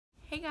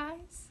Hey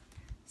guys,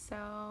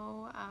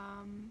 so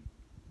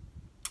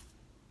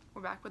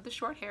we're back with the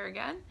short hair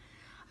again.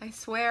 I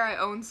swear I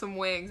own some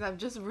wigs. I've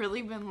just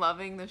really been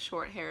loving the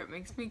short hair. It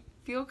makes me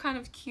feel kind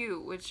of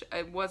cute, which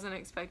I wasn't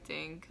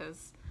expecting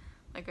because,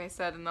 like I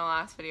said in the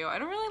last video, I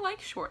don't really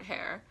like short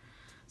hair.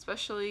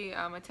 Especially,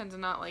 I tend to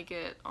not like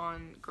it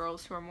on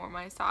girls who are more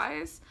my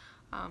size.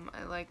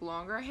 I like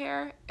longer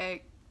hair,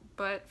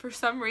 but for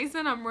some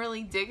reason I'm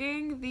really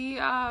digging the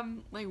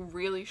like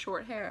really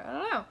short hair. I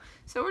don't know.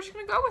 So we're just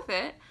gonna go with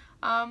it.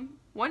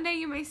 One day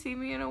you may see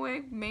me in a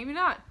wig, maybe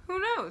not. Who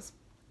knows?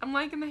 I'm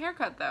liking the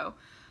haircut though.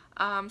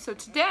 So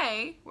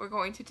today we're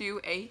going to do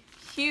a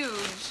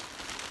huge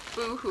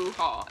BooHoo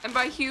haul. And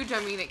by huge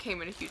I mean it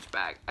came in a huge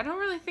bag. I don't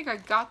really think I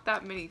got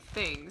that many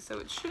things, so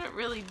it shouldn't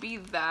really be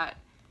that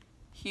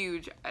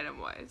huge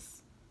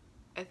item-wise,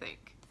 I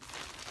think.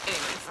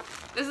 Anyways,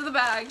 this is the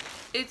bag.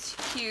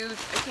 It's huge.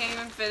 I can't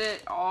even fit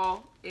it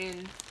all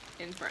in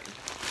frame.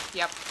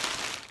 Yep.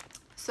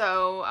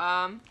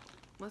 So,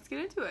 let's get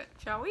into it,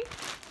 shall we?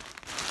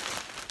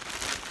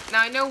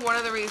 Now, I know one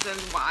of the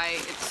reasons why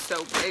it's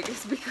so big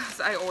is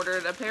because I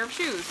ordered a pair of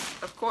shoes,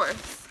 of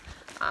course.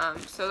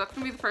 So that's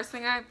gonna be the first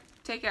thing I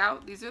take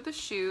out. These are the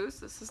shoes.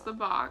 This is the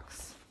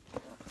box.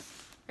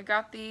 I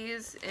got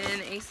these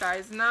in a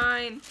size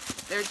 9.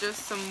 They're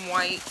just some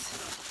white,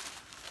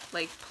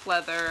 like,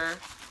 pleather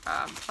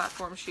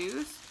platform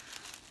shoes.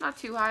 Not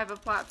too high of a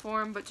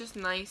platform, but just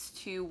nice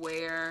to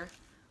wear,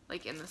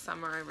 like, in the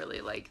summer. I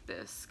really like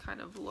this kind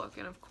of look.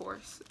 And, of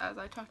course, as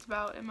I talked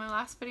about in my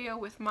last video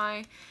with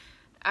my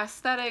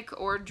aesthetic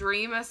or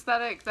dream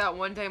aesthetic that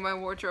one day my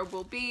wardrobe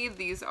will be,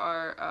 these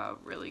are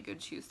really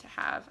good shoes to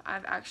have.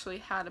 I've actually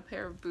had a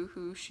pair of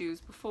BooHoo shoes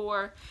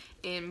before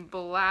in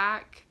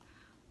black.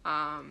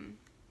 And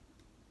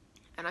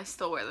I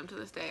still wear them to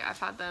this day. I've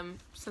had them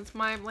since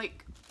my,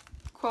 like,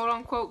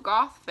 quote-unquote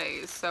goth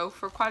phase, so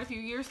for quite a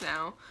few years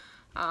now.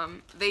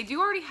 They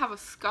do already have a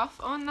scuff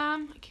on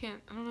them.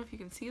 I don't know if you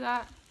can see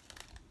that.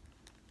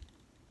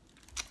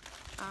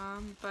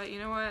 But you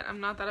know what? I'm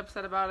not that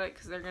upset about it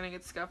because they're gonna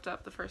get scuffed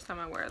up the first time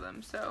I wear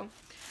them, so,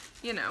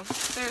 you know,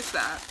 there's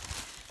that.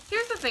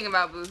 Here's the thing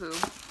about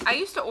BooHoo. I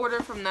used to order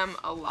from them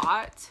a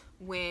lot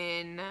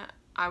when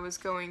I was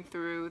going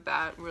through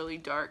that really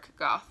dark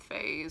goth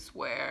phase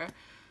where,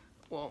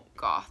 well,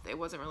 goth, it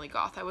wasn't really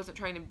goth. I wasn't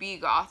trying to be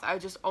goth. I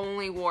just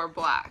only wore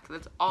black.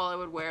 That's all I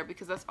would wear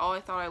because that's all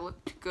I thought I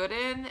looked good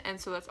in, and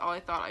so that's all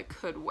I thought I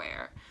could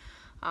wear.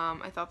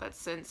 I thought that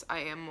since I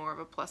am more of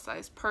a plus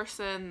size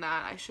person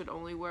that I should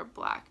only wear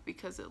black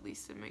because at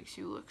least it makes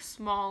you look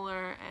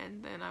smaller,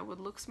 and then I would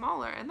look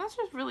smaller. And that's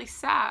just really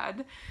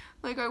sad.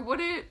 Like, I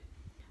wouldn't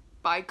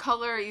buy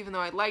color even though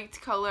I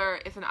liked color.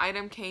 If an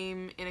item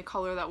came in a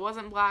color that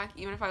wasn't black,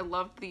 even if I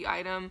loved the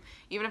item,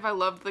 even if I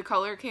loved the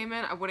color it came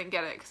in, I wouldn't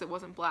get it because it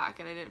wasn't black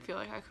and I didn't feel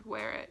like I could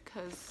wear it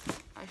because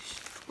I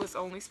was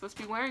only supposed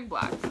to be wearing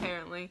black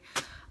apparently.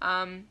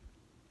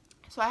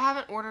 So I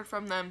haven't ordered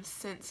from them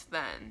since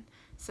then,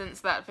 since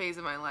that phase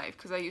of my life,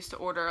 because I used to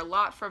order a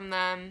lot from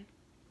them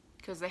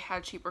because they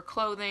had cheaper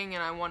clothing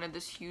and I wanted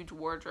this huge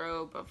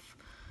wardrobe of,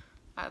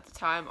 at the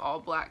time, all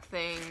black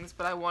things,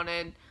 but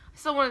I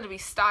still wanted to be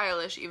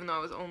stylish even though I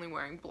was only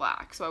wearing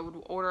black, so I would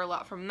order a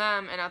lot from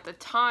them. And at the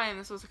time,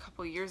 this was a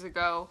couple years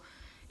ago,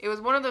 it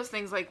was one of those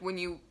things like when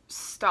you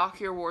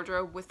stock your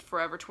wardrobe with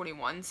Forever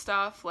 21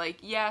 stuff, like,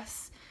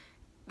 yes,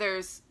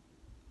 there's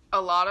a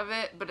lot of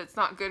it, but it's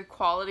not good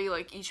quality.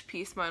 Like, each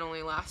piece might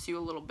only last you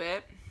a little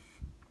bit,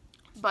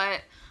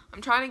 but I'm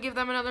trying to give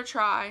them another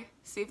try,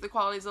 see if the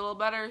quality's a little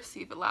better,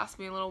 see if it lasts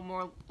me a little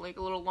more, like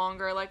a little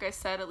longer. Like I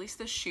said, at least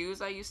the shoes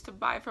I used to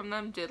buy from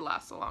them did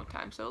last a long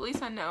time, so at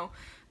least I know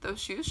those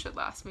shoes should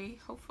last me,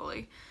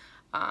 hopefully.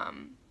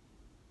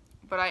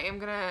 But I am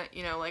gonna,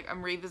 you know, like,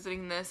 I'm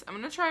revisiting this. I'm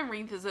gonna try and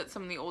revisit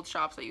some of the old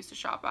shops I used to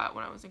shop at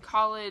when I was in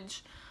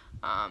college,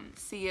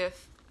 see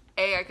if,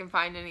 A, I can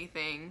find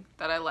anything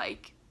that I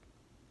like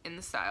in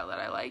the style that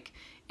I like,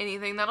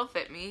 anything that'll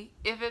fit me,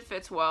 if it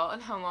fits well,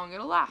 and how long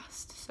it'll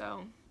last.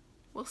 So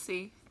we'll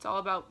see. It's all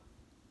about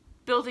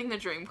building the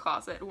dream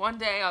closet. One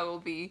day I will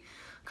be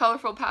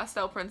colorful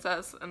pastel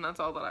princess, and that's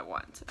all that I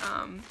want.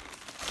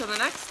 So the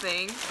next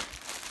thing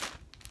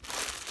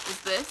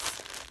is this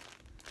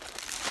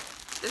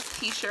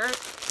t-shirt.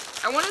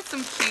 I wanted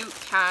some cute,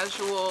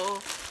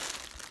 casual,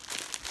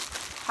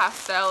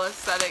 pastel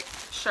aesthetic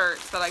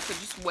shirts that I could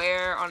just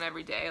wear on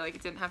every day. Like,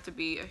 it didn't have to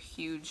be a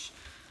huge,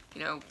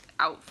 you know,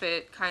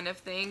 outfit kind of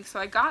thing. So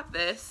I got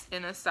this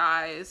in a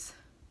size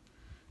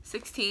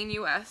 16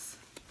 US,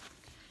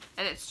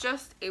 and it's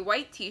just a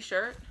white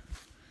t-shirt,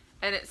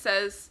 and it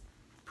says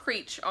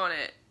preach on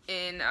it.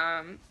 In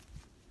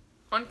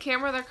on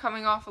camera they're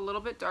coming off a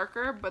little bit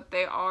darker, but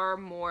they are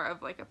more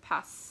of like a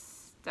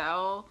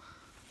pastel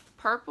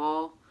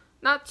purple,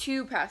 not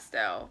too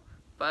pastel,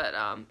 but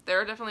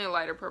they're definitely a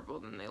lighter purple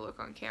than they look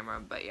on camera.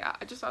 But yeah,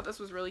 I just thought this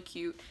was really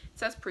cute. It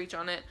says preach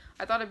on it.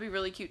 I thought it'd be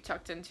really cute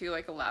tucked into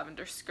like a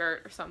lavender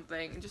skirt or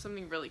something, just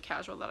something really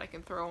casual that I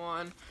can throw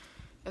on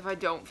if I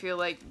don't feel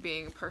like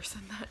being a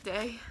person that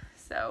day.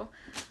 So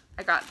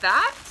I got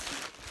that.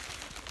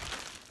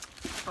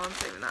 So I'm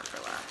saving that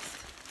for last.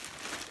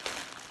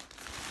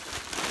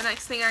 The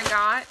next thing I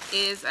got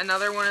is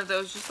another one of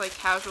those just like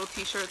casual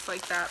t-shirts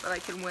like that I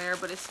can wear,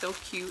 but it's still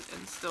cute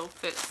and still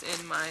fits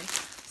in my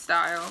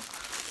style.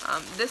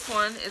 This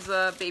one is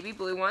a baby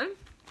blue one.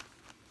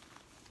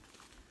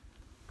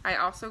 I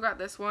also got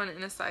this one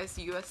in a size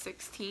US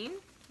 16,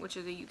 which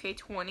is a UK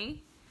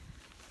 20.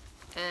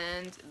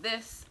 And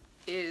this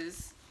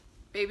is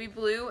baby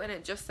blue, and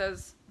it just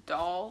says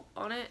doll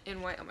on it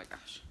in white. Oh my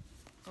gosh.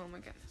 Oh my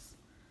goodness.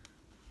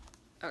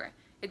 Okay.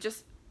 It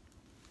just...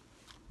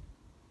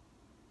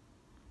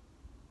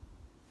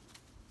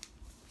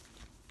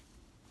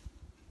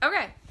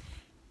 Okay.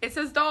 It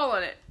says doll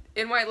on it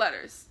in white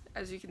letters,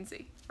 as you can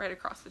see, right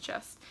across the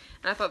chest.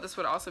 And I thought this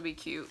would also be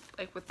cute,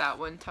 like with that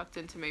one tucked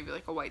into maybe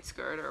like a white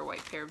skirt or a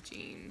white pair of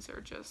jeans, or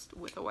just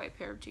with a white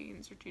pair of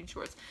jeans or jean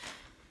shorts.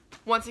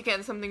 Once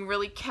again, something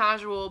really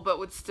casual, but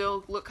would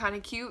still look kind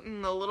of cute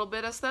and a little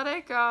bit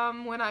aesthetic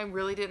when I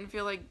really didn't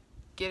feel like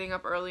getting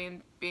up early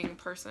and being a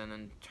person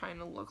and trying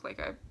to look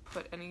like I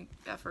put any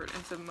effort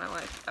into my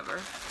life ever.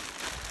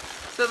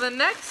 So the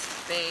next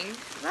thing,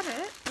 is that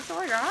it? That's all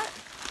I got?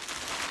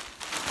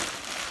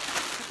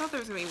 I thought there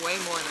was going to be way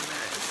more than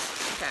there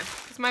is. Okay,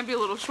 this might be a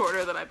little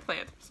shorter than I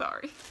planned.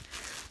 Sorry.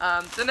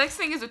 The next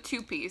thing is a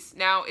two-piece.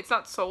 Now, it's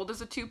not sold as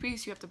a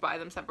two-piece. You have to buy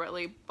them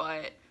separately,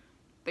 but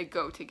they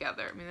go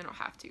together. I mean, they don't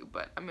have to,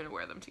 but I'm going to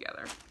wear them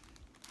together.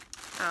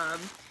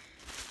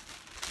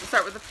 We'll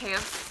start with the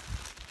pants.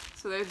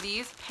 So they're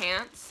these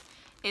pants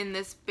in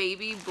this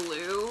baby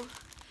blue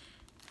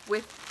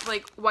with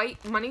like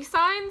white money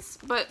signs,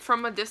 but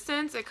from a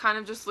distance, it kind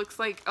of just looks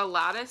like a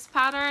lattice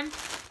pattern.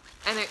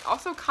 And it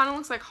also kind of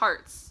looks like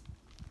hearts,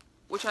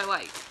 which I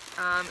like.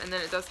 And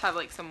then it does have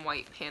like some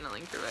white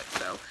paneling through it.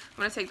 So I'm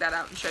going to take that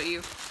out and show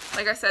you.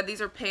 Like I said, these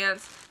are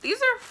pants. These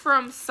are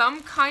from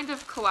some kind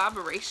of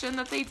collaboration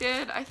that they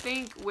did, I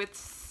think, with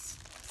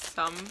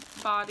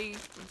somebody.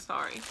 I'm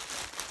sorry.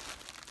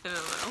 I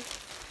don't know.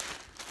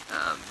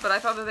 But I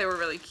thought that they were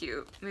really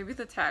cute. Maybe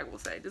the tag will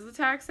say. Does the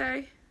tag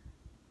say?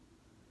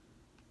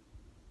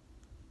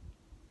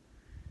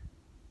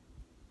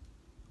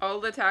 All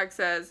the tag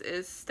says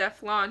is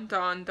Stefflon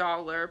Don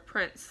Dollar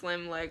print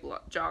slim leg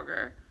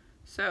jogger.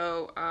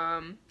 So,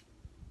 I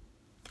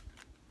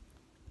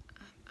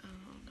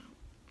don't know.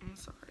 I'm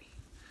sorry.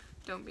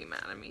 Don't be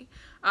mad at me.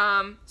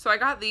 So I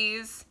got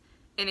these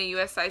in a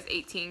US size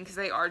 18 because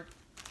they are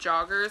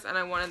joggers and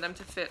I wanted them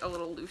to fit a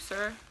little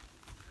looser.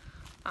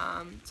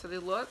 So they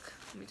look,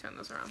 let me turn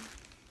those around.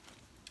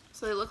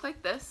 So they look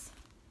like this.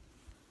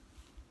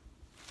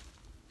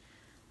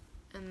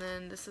 And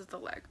then this is the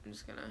leg. I'm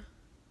just gonna...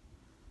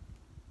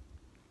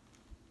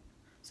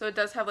 So it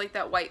does have like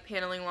that white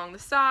paneling along the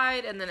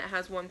side, and then it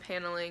has one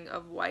paneling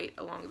of white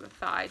along the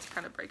thigh to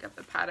kind of break up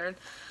the pattern.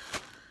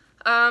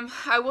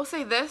 I will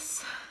say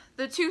this,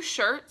 the two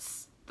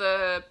shirts,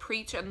 the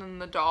Preach and then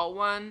the doll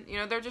one, you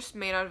know, they're just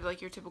made out of like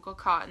your typical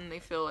cotton. They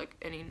feel like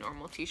any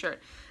normal t-shirt.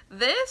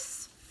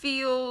 This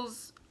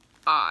feels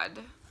odd.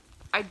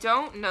 I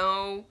don't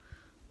know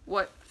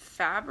what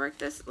fabric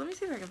this, let me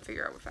see if I can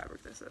figure out what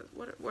fabric this is.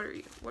 What are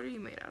you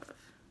made out of?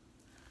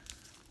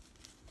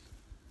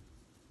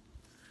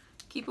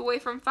 Keep away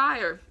from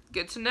fire.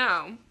 Good to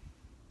know.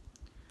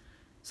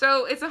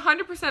 So it's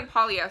 100%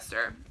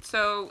 polyester.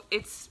 So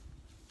it's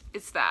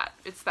that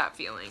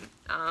feeling.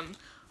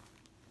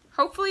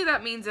 Hopefully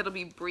that means it'll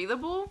be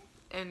breathable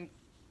and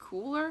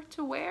cooler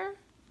to wear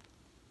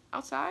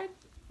outside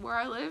where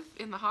I live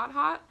in the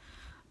hot.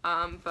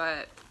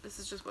 But this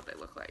is just what they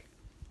look like.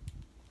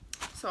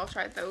 So I'll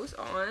try those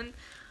on.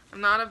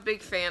 I'm not a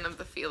big fan of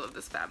the feel of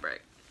this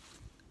fabric.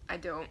 I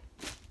don't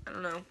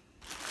know.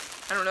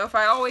 I don't know if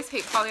I always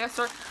hate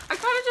polyester. I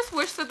kind of just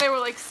wish that they were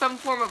like some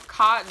form of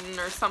cotton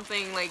or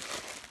something like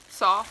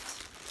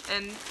soft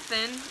and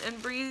thin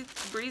and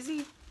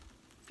breezy,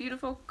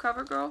 beautiful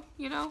cover girl,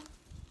 you know,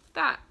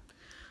 that.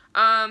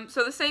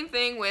 So the same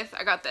thing with,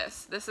 I got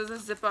this. This is a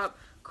zip up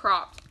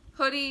cropped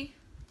hoodie,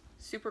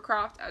 super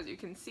cropped as you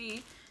can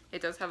see.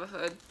 It does have a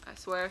hood, I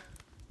swear.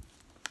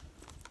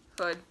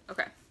 Hood,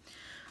 okay.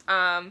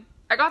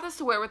 I got this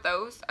to wear with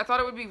those. I thought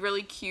it would be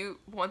really cute.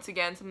 Once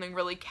again, something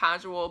really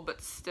casual,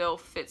 but still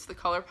fits the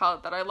color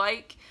palette that I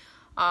like.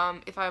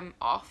 If I'm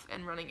off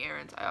and running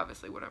errands, I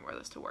obviously wouldn't wear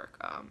this to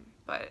work.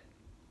 But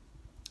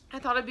I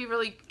thought it'd be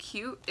really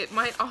cute. It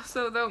might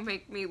also, though,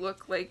 make me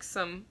look like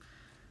some...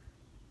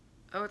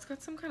 Oh, it's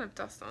got some kind of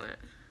dust on it.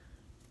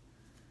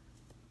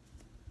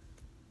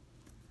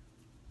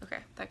 Okay,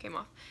 that came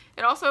off.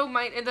 It also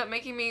might end up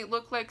making me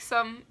look like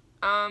some,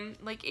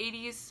 like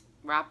 80s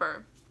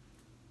rapper.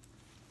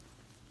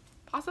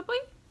 Possibly,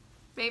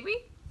 maybe,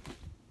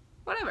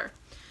 whatever.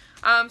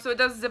 So it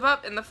does zip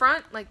up in the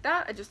front like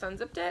that. I just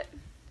unzipped it.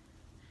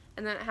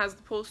 And then it has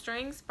the pull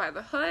strings by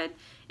the hood.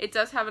 It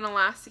does have an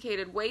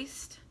elasticated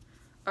waist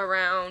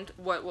around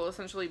what will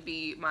essentially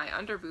be my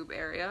underboob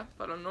area,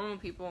 but on normal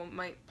people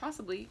might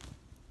possibly,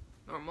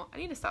 I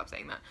need to stop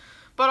saying that.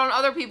 But on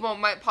other people it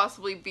might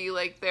possibly be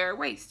like their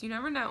waist. You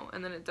never know.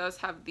 And then it does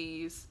have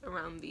these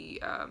around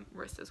the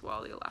wrist as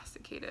well, the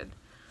elasticated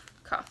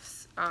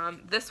cuffs.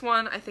 This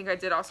one, I think I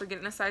did also get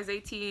in a size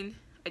 18.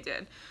 I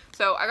did.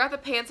 So I got the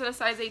pants in a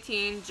size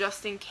 18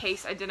 just in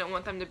case I didn't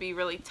want them to be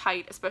really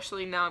tight,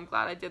 especially now. I'm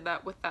glad I did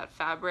that with that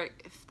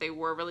fabric. If they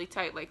were really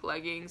tight like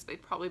leggings,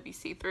 they'd probably be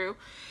see-through.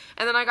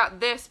 And then I got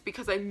this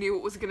because I knew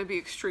it was going to be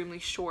extremely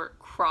short,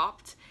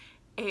 cropped,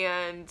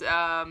 and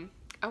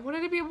I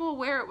wanted to be able to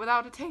wear it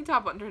without a tank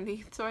top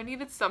underneath, so I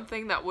needed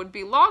something that would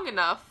be long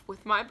enough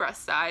with my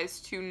breast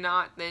size to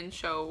not then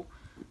show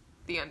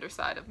the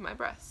underside of my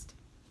breast.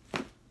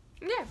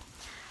 Yeah.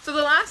 So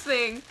the last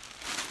thing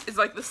is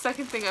like the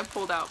second thing I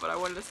pulled out, but I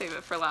wanted to save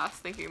it for last,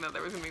 thinking that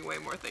there was going to be way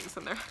more things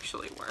than there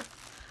actually were.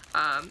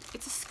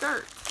 It's a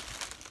skirt,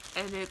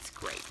 and it's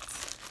great.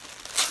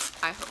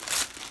 I hope.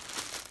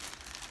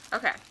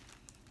 Okay.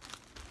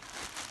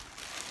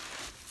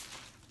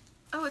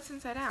 Oh, it's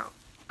inside out.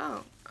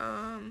 Oh,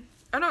 oh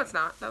no, it's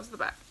not. That was the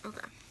back.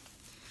 Okay.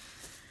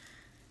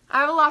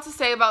 I have a lot to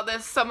say about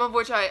this, some of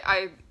which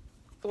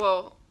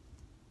well,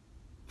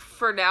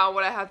 for now,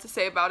 what I had to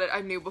say about it,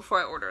 I knew before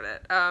I ordered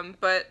it.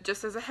 But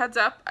just as a heads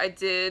up, I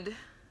did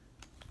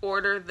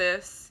order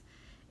this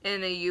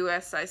in a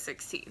US size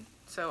 16.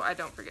 So I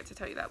don't forget to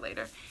tell you that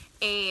later.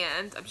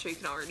 And I'm sure you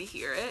can already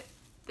hear it.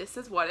 This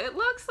is what it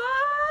looks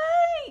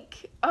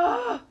like.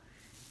 Oh,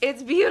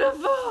 it's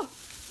beautiful.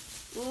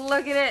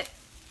 Look at it.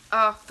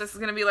 Oh, this is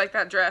going to be like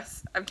that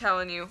dress. I'm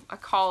telling you. I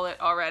call it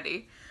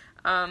already.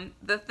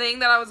 The thing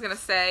that I was going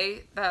to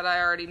say that I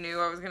already knew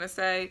I was going to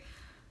say,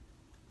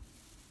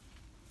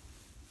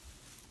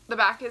 the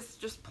back is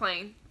just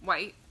plain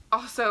white.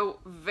 Also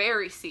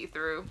very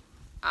see-through.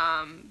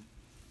 And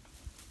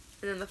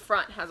then the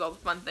front has all the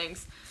fun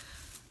things.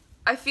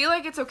 I feel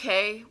like it's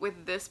okay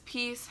with this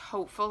piece.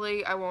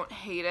 Hopefully I won't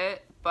hate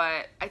it.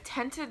 But I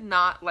tend to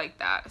not like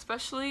that.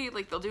 Especially,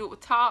 like, they'll do it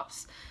with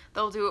tops.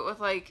 They'll do it with,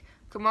 like,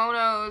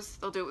 kimonos.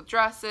 They'll do it with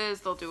dresses.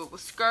 They'll do it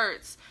with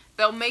skirts.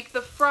 They'll make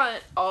the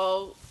front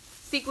all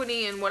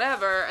sequiny and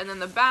whatever. And then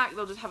the back,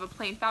 they'll just have a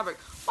plain fabric.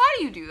 Why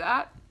do you do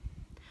that?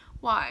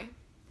 Why?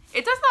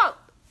 It does not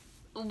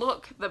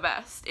look the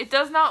best. It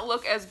does not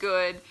look as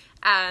good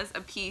as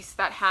a piece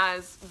that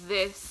has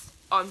this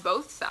on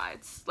both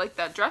sides. Like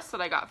that dress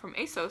that I got from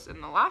ASOS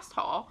in the last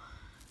haul.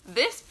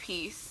 This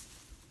piece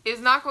is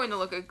not going to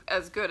look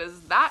as good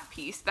as that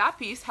piece. That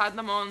piece had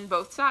them on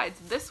both sides.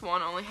 This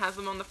one only has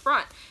them on the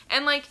front.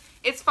 And like,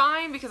 it's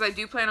fine because I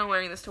do plan on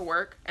wearing this to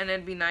work, and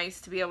it'd be nice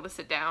to be able to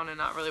sit down and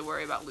not really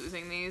worry about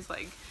losing these.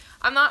 Like,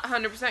 I'm not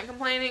 100%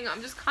 complaining.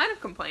 I'm just kind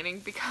of complaining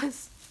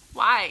because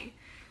why?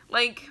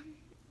 Like,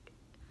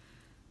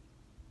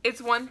 it's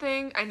one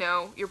thing, I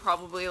know, you're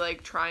probably,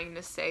 like, trying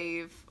to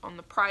save on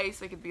the price,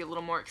 like, it'd be a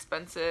little more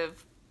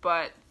expensive,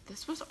 but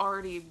this was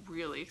already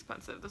really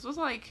expensive. This was,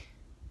 like,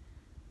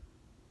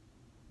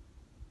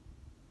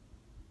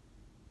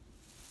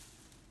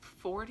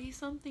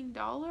 $40-something,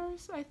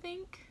 I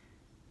think?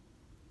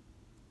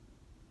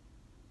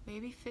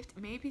 Maybe 50,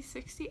 maybe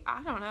 60,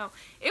 I don't know.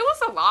 It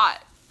was a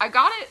lot. I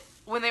got it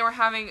when they were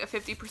having a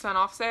 50%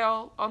 off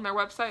sale on their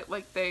website,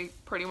 like they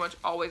pretty much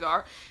always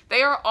are.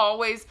 They are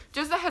always,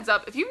 just a heads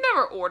up, if you've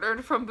never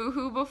ordered from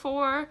BooHoo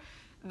before,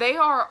 they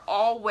are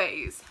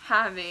always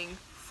having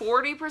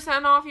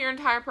 40% off your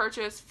entire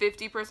purchase,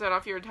 50%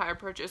 off your entire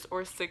purchase,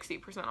 or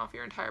 60% off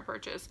your entire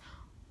purchase.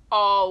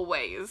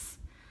 Always.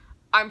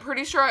 I'm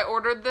pretty sure I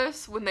ordered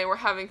this when they were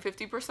having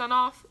 50%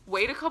 off.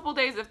 Wait a couple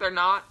days if they're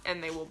not,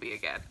 and they will be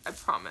again. I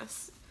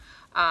promise.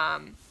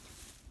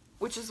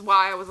 Which is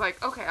why I was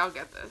like, okay, I'll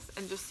get this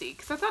and just see.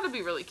 Because I thought it'd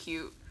be really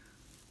cute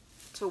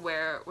to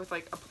wear with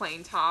like a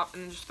plain top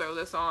and just throw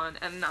this on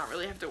and not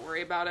really have to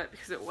worry about it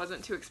because it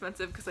wasn't too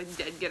expensive because I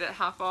did get it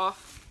half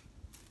off.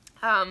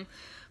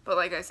 But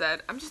like I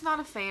said, I'm just not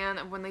a fan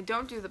of when they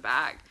don't do the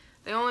back.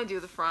 They only do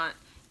the front.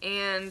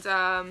 And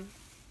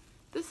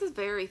this is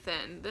very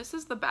thin. This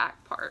is the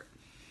back part.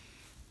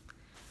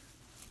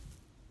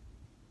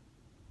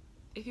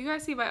 If you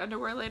guys see my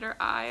underwear later,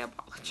 I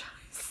apologize.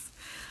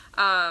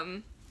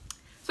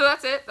 So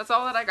that's it. That's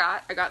all that I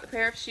got. I got the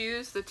pair of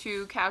shoes, the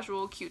two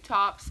casual cute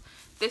tops,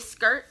 this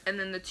skirt, and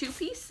then the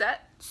two-piece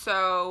set.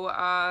 So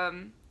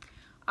I'm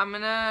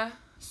gonna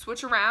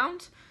switch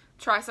around,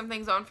 try some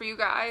things on for you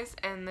guys,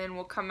 and then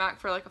we'll come back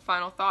for like a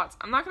final thoughts.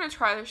 I'm not gonna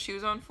try the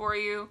shoes on for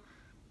you.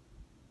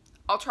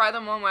 I'll try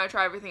them on when I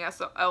try everything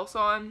else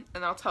on,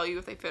 and I'll tell you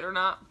if they fit or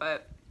not,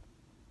 but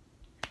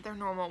they're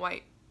normal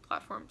white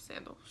platform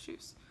sandal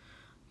shoes.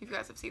 You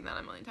guys have seen that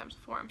a million times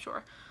before, I'm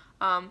sure.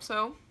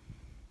 So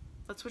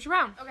let's switch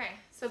around. Okay,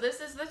 so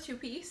this is the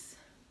two-piece.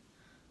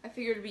 I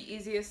figured it'd be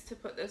easiest to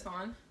put this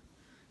on.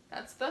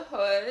 That's the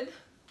hood.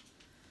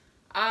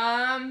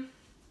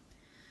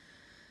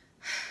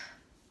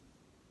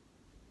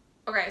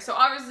 Okay, so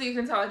obviously you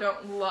can tell I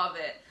don't love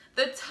it.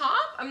 The top,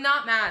 I'm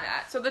not mad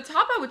at. So the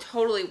top I would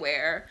totally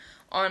wear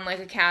on like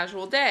a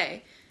casual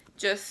day.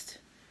 Just,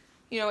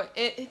 you know,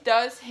 it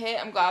does hit.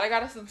 I'm glad I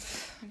got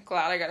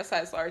a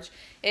size large.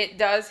 It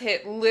does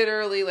hit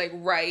literally like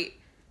right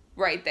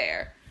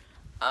there.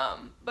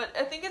 But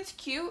I think it's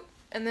cute.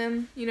 And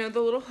then, you know, the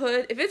little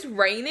hood. If it's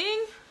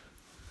raining,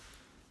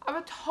 I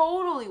would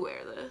totally wear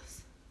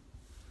this.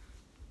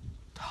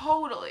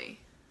 Totally.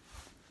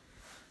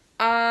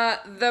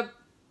 The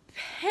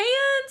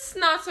pants,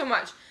 not so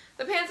much.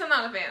 The pants I'm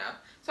not a fan of.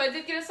 So I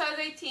did get a size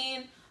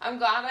 18. I'm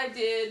glad I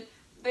did.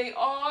 They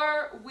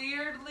are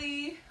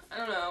weirdly, I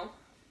don't know,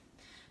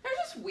 they're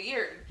just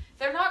weird.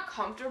 They're not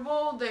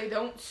comfortable. They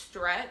don't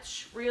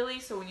stretch really.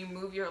 So when you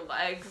move your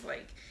legs,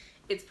 like,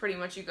 it's pretty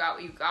much you got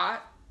what you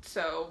got.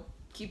 So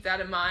keep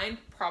that in mind.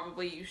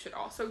 Probably you should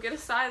also get a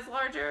size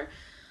larger.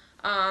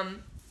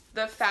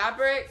 The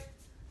fabric,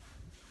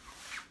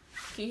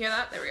 can you hear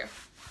that? There we go.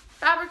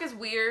 Fabric is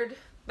weird.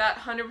 That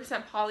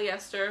 100%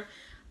 polyester,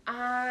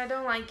 I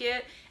don't like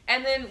it.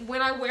 And then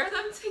when I wear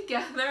them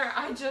together,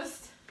 I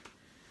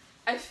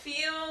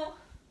feel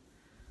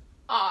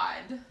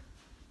odd.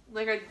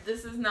 Like,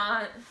 this is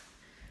not,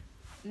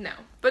 no.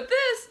 But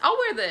this, I'll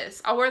wear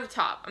this. I'll wear the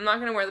top. I'm not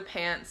going to wear the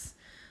pants.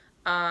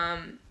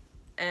 And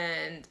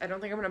I don't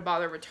think I'm going to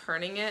bother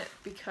returning it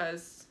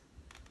because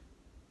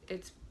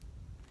it's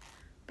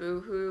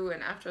BooHoo,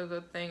 and after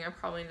the thing, I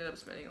probably ended up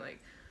spending, like,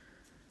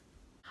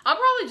 I'll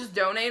probably just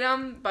donate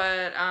them,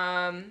 but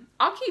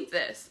I'll keep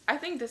this. I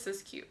think this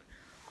is cute.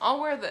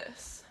 I'll wear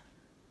this,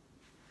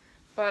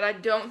 but I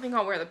don't think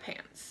I'll wear the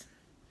pants.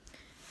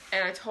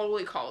 And I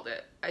totally called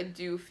it. I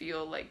do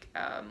feel like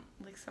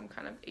some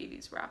kind of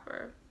 80s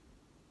rapper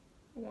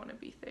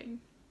wannabe thing.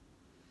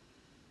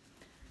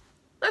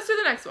 Let's do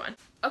the next one.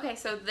 Okay,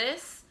 so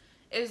this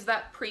is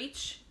that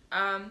Preach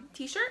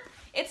t-shirt.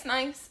 It's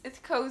nice. It's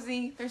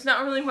cozy. There's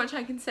not really much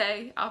I can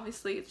say.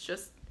 Obviously, it's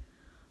just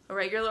a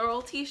regular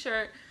old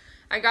t-shirt.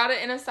 I got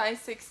it in a size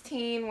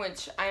 16,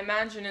 which I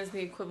imagine is the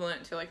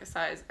equivalent to like a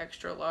size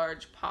extra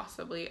large,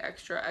 possibly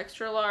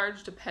extra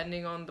large,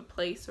 depending on the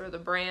place or the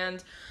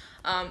brand.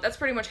 That's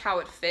pretty much how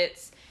it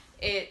fits.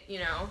 It, you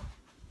know,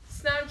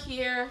 snug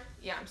here.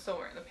 Yeah, I'm still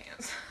wearing the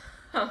pants.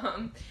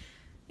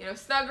 You know,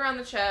 snug around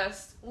the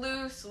chest,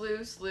 loose,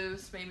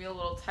 maybe a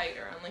little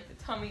tighter on like the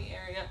tummy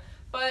area,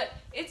 but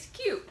it's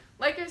cute.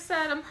 Like I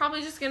said, I'm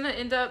probably just gonna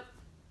end up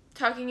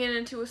tucking it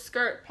into a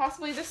skirt,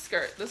 possibly this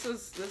skirt. This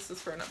is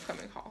for an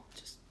upcoming haul.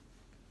 Just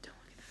don't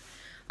look at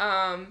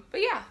that.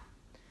 But yeah,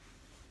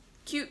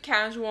 cute,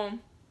 casual,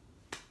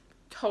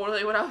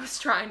 totally what I was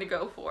trying to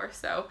go for.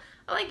 So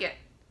I like it.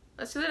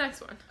 Let's do the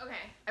next one.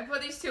 Okay, I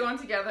put these two on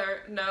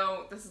together.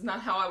 No, this is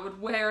not how I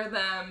would wear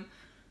them,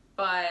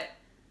 but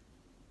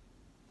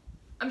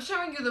I'm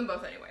showing you them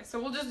both anyway, so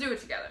we'll just do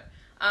it together.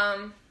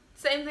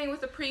 Same thing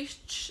with the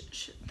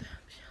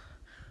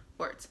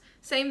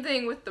Same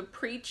thing with the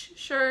Preach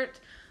shirt.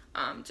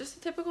 Just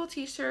a typical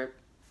t-shirt.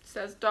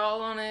 Says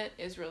doll on it.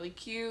 Is really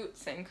cute.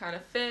 Same kind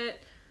of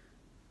fit.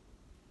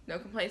 No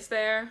complaints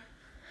there.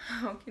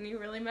 How can you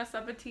really mess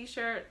up a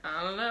t-shirt?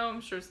 I don't know.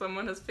 I'm sure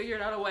someone has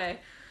figured out a way.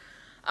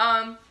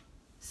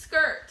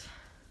 Skirt.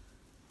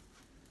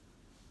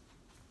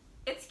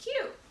 It's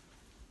cute.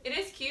 It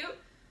is cute.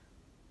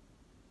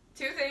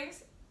 Two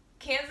things.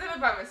 Can't zip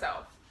it by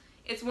myself.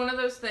 It's one of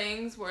those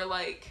things where,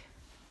 like,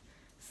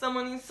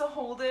 someone needs to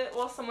hold it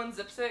while someone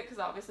zips it, because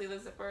obviously the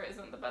zipper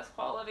isn't the best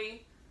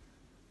quality.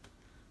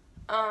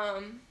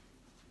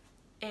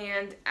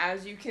 And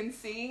as you can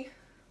see,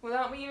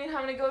 without me even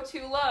having to go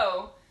too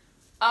low,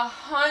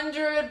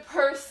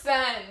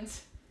 100%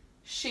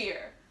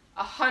 sheer.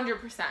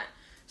 100%.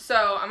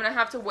 So I'm gonna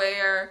have to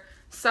wear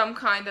some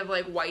kind of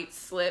like white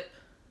slip,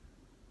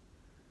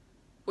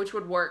 which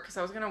would work because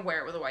I was gonna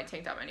wear it with a white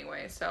tank top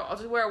anyway. So I'll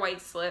just wear a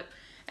white slip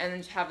and then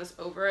just have this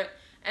over it,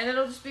 and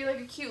it'll just be like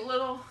a cute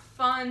little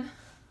fun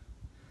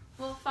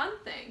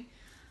thing.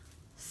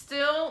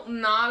 Still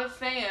not a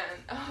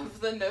fan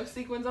of the no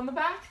sequins on the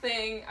back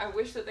thing. I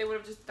wish that they would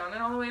have just done it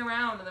all the way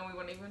around, and then we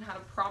wouldn't even have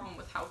a problem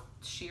with how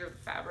sheer the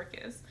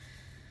fabric is.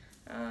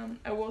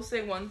 I will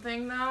say one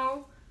thing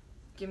though.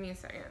 Give me a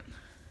second.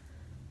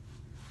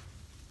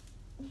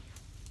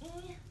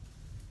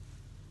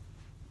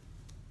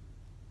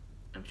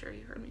 I'm sure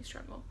you heard me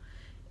struggle.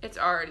 It's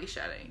already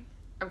shedding.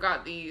 I've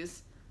got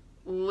these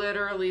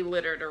literally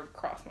littered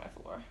across my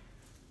floor.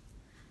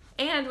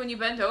 And when you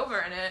bend over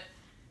in it,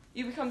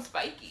 you become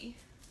spiky.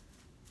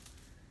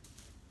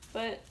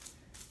 But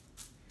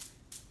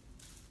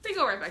they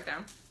go right back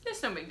down.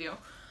 It's no big deal.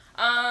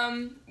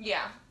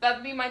 Yeah,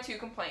 that'd be my two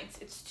complaints.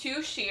 It's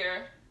too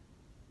sheer.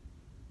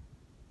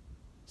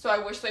 So I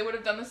wish they would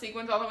have done the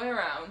sequins all the way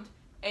around.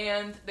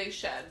 And they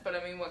shed. But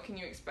I mean, what can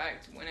you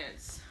expect when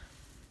it's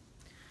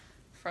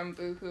from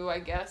BooHoo, I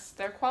guess?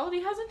 Their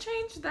quality hasn't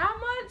changed that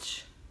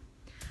much.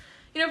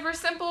 You know, for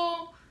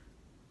simple,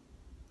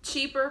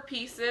 cheaper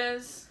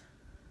pieces.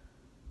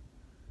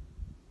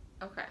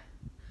 Okay.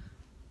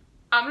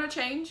 I'm going to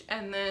change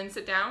and then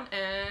sit down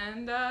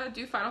and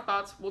do final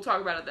thoughts. We'll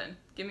talk about it then.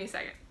 Give me a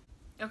second.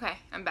 Okay,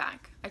 I'm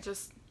back. I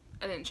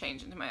didn't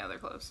change into my other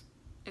clothes.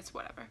 It's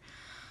whatever.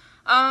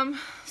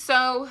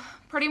 So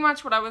pretty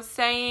much what I was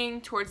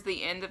saying towards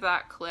the end of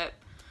that clip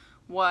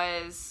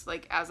was,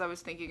 like, as I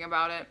was thinking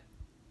about it,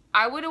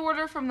 I would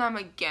order from them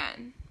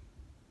again,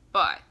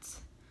 but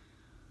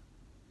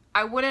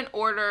I wouldn't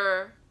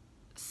order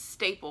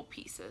staple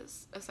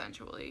pieces,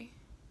 essentially.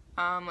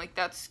 Like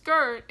that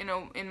skirt, you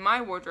know, in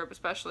my wardrobe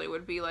especially,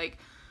 would be like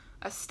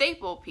a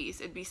staple piece.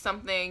 It'd be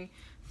something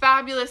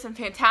fabulous and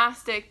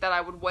fantastic that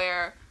I would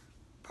wear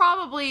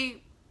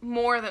probably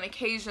more than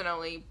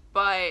occasionally,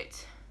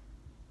 but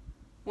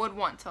would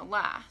want to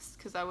last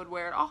because I would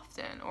wear it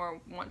often,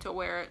 or want to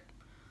wear it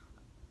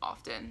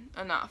often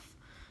enough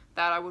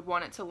that I would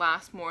want it to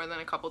last more than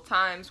a couple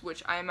times,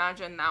 which I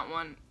imagine that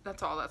one,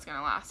 that's all that's going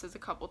to last, is a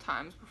couple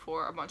times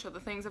before a bunch of the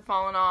things have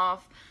fallen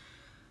off.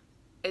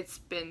 It's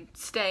been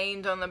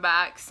stained on the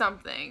back,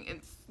 something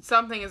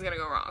is going to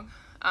go wrong.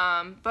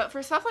 But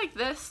for stuff like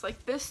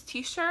this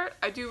t-shirt,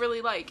 I do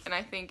really like, and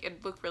I think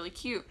it'd look really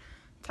cute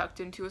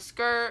tucked into a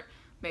skirt,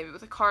 maybe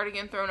with a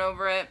cardigan thrown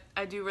over it.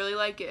 I do really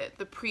like it.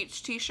 The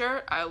Preach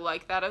t-shirt, I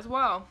like that as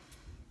well.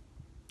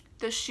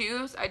 The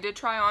shoes I did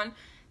try on.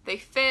 They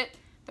fit,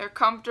 they're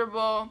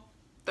comfortable.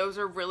 Those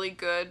are really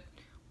good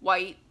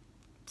white,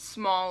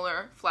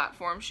 smaller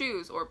Flatform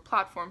shoes, or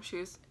platform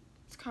shoes.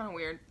 It's kind of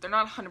weird. They're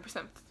not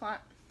 100%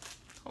 flat.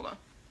 Hold on.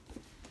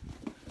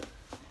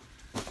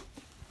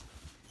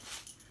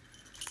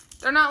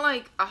 They're not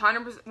like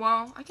 100%,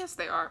 well, I guess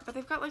they are, but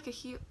they've got like a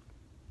huge,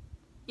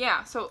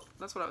 yeah, so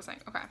that's what I was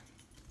saying. Okay.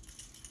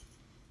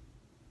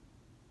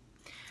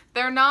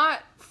 They're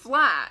not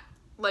flat.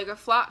 Like a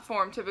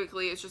Flatform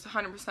typically is just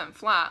 100%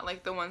 flat,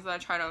 like the ones that I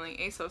tried on the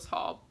ASOS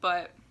haul,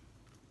 but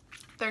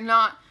they're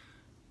not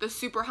the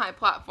super high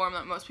platform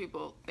that most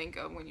people think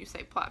of when you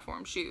say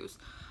platform shoes.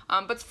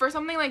 But for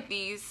something like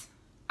these,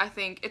 I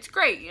think it's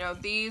great. You know,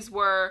 these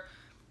were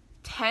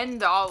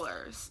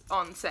 $10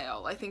 on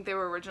sale. I think they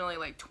were originally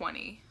like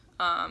 $20.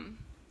 I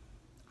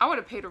would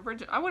have paid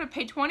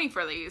 $20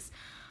 for these.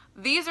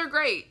 These are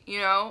great. You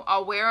know,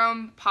 I'll wear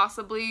them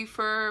possibly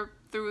through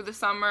the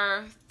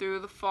summer, through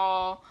the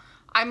fall.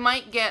 I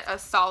might get a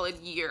solid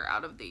year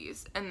out of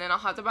these, and then I'll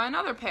have to buy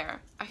another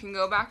pair. I can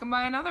go back and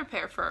buy another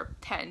pair for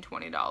 $10,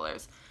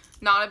 $20.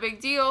 Not a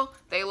big deal.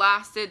 They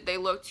lasted, they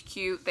looked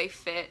cute, they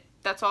fit.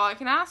 That's all I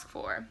can ask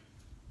for.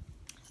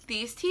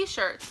 These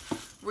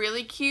t-shirts,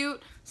 really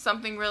cute,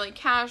 something really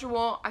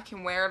casual. I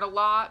can wear it a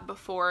lot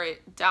before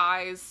it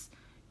dies.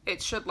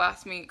 It should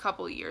last me a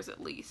couple of years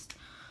at least.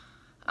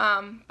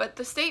 But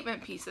the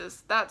statement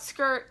pieces, that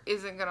skirt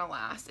isn't gonna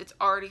last. It's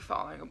already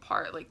falling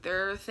apart. Like,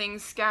 there are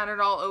things scattered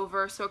all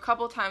over, so a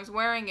couple times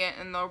wearing it,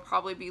 and there'll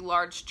probably be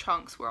large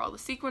chunks where all the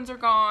sequins are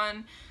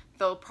gone.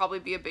 There'll probably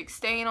be a big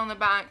stain on the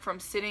back from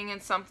sitting in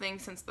something,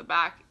 since the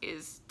back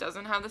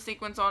doesn't have the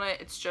sequins on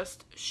it. It's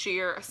just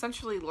sheer,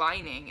 essentially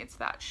lining. It's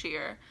that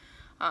sheer.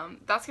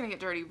 That's gonna get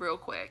dirty real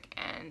quick,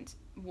 and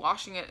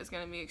washing it is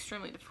gonna be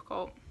extremely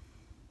difficult.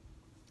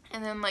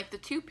 And then, like, the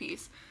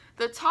two-piece.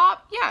 The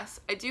top,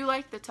 yes, I do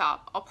like the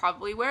top. I'll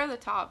probably wear the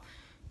top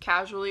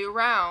casually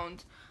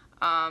around.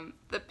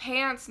 The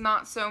pants,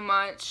 not so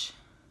much.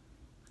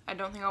 I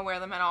don't think I'll wear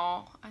them at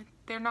all.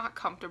 They're not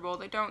comfortable.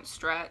 They don't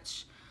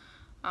stretch.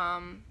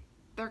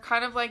 They're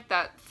kind of like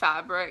that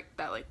fabric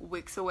that like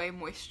wicks away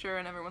moisture,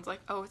 and everyone's like,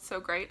 oh, it's so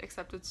great,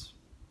 except it's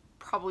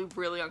probably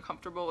really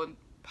uncomfortable and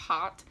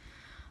hot.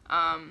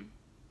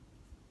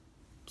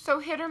 So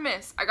hit or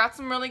miss. I got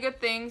some really good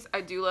things.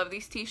 I do love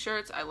these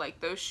t-shirts. I like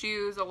those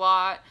shoes a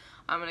lot.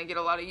 I'm going to get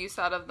a lot of use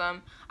out of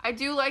them. I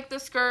do like the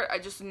skirt. I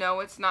just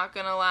know it's not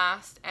going to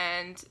last.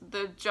 And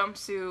the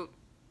jumpsuit,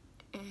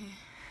 I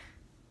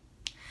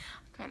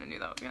kind of knew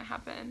that was going to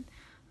happen.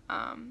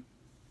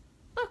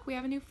 Look, we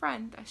have a new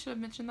friend. I should have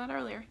mentioned that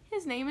earlier.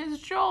 His name is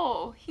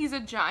Joel. He's a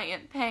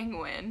giant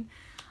penguin.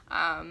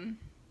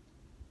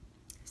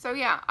 So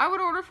yeah, I would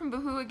order from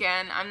BooHoo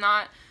again. I'm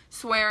not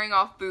swearing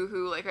off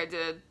BooHoo like I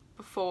did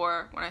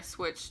before when I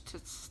switched to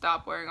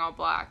stop wearing all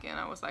black, and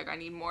I was like, I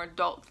need more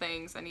adult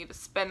things. I need to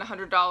spend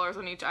 $100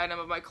 on each item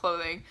of my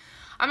clothing.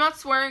 I'm not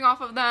swearing off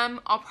of them.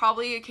 I'll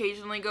probably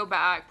occasionally go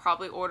back,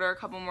 probably order a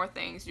couple more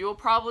things. You'll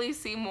probably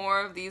see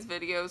more of these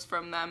videos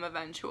from them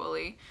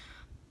eventually,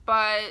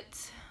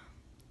 but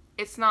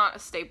it's not a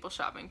staple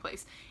shopping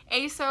place.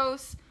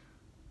 ASOS,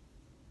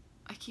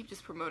 I keep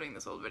just promoting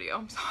this old video,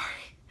 I'm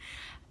sorry.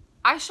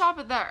 I shop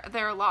at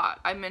there a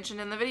lot. I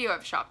mentioned in the video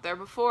I've shopped there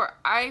before.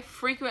 I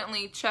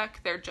frequently check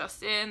their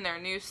just in, their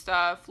new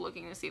stuff,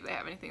 looking to see if they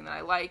have anything that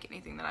I like,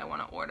 anything that I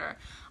want to order.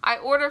 I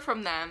order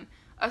from them,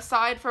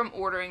 aside from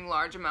ordering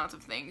large amounts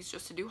of things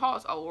just to do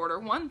hauls. I'll order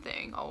one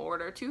thing, I'll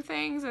order two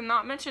things and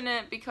not mention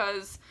it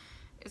because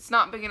it's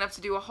not big enough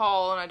to do a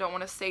haul, and I don't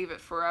want to save it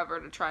forever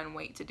to try and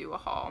wait to do a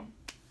haul.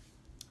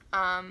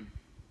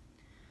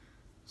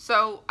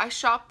 So I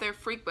shop there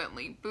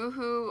frequently.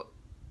 BooHoo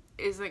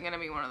isn't going to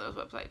be one of those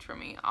websites for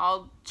me.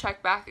 I'll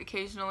check back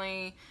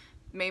occasionally,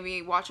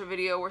 maybe watch a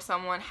video where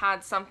someone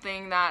had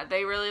something that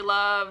they really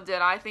loved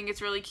and I think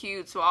it's really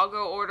cute, so I'll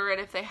go order it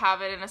if they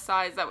have it in a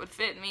size that would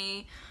fit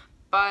me,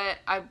 but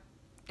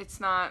it's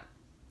not,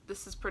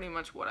 this is pretty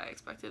much what I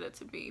expected it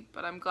to be,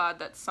 but I'm glad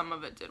that some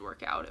of it did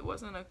work out. It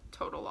wasn't a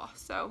total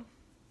loss, so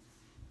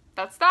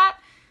that's that.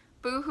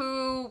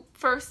 BooHoo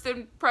first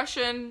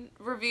impression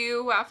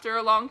review after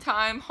a long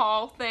time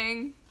haul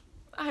thing.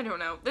 I don't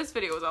know. This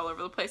video was all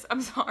over the place.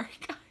 I'm sorry,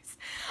 guys.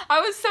 I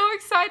was so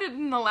excited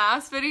in the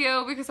last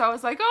video because I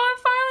was like, oh,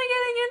 I'm finally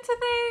getting into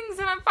things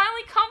and I'm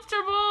finally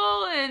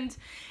comfortable and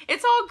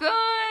it's all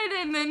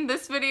good. And then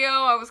this video,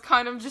 I was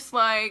kind of just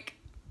like,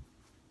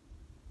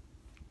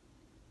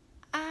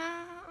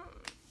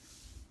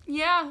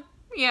 yeah.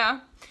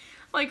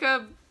 Like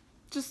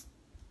just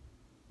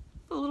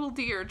a little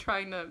deer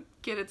trying to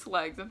get its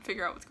legs and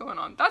figure out what's going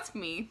on. That's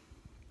me.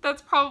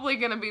 That's probably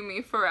gonna be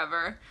me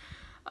forever.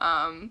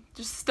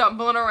 Just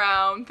stumbling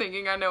around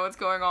thinking I know what's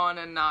going on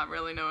and not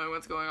really knowing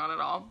what's going on at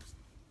all.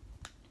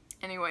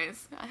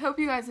 Anyways, I hope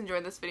you guys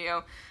enjoyed this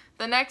video.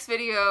 The next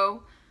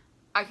video,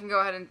 I can go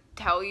ahead and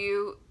tell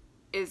you,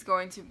 is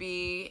going to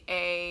be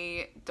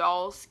a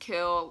Dolls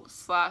Kill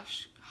 /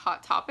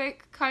 Hot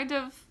Topic kind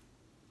of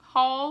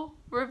haul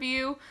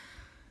review.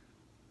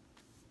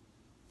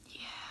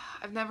 Yeah,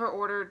 I've never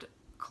ordered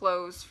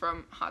clothes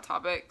from Hot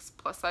Topic's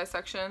plus size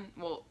section.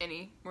 Well,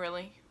 any,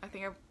 really. I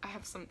think I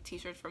have some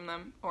t-shirts from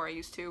them, or I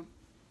used to.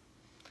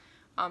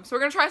 So we're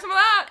gonna try some of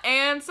that,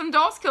 and some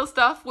Dolls Kill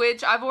stuff,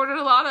 which I've ordered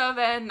a lot of,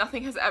 and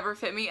nothing has ever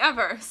fit me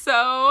ever.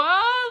 So,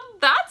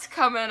 that's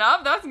coming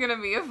up. That's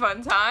gonna be a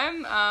fun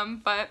time.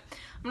 But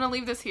I'm gonna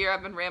leave this here.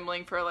 I've been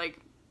rambling for like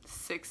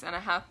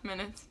 6.5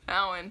 minutes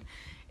now, and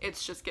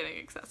it's just getting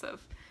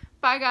excessive.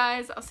 Bye,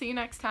 guys. I'll see you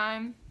next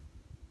time.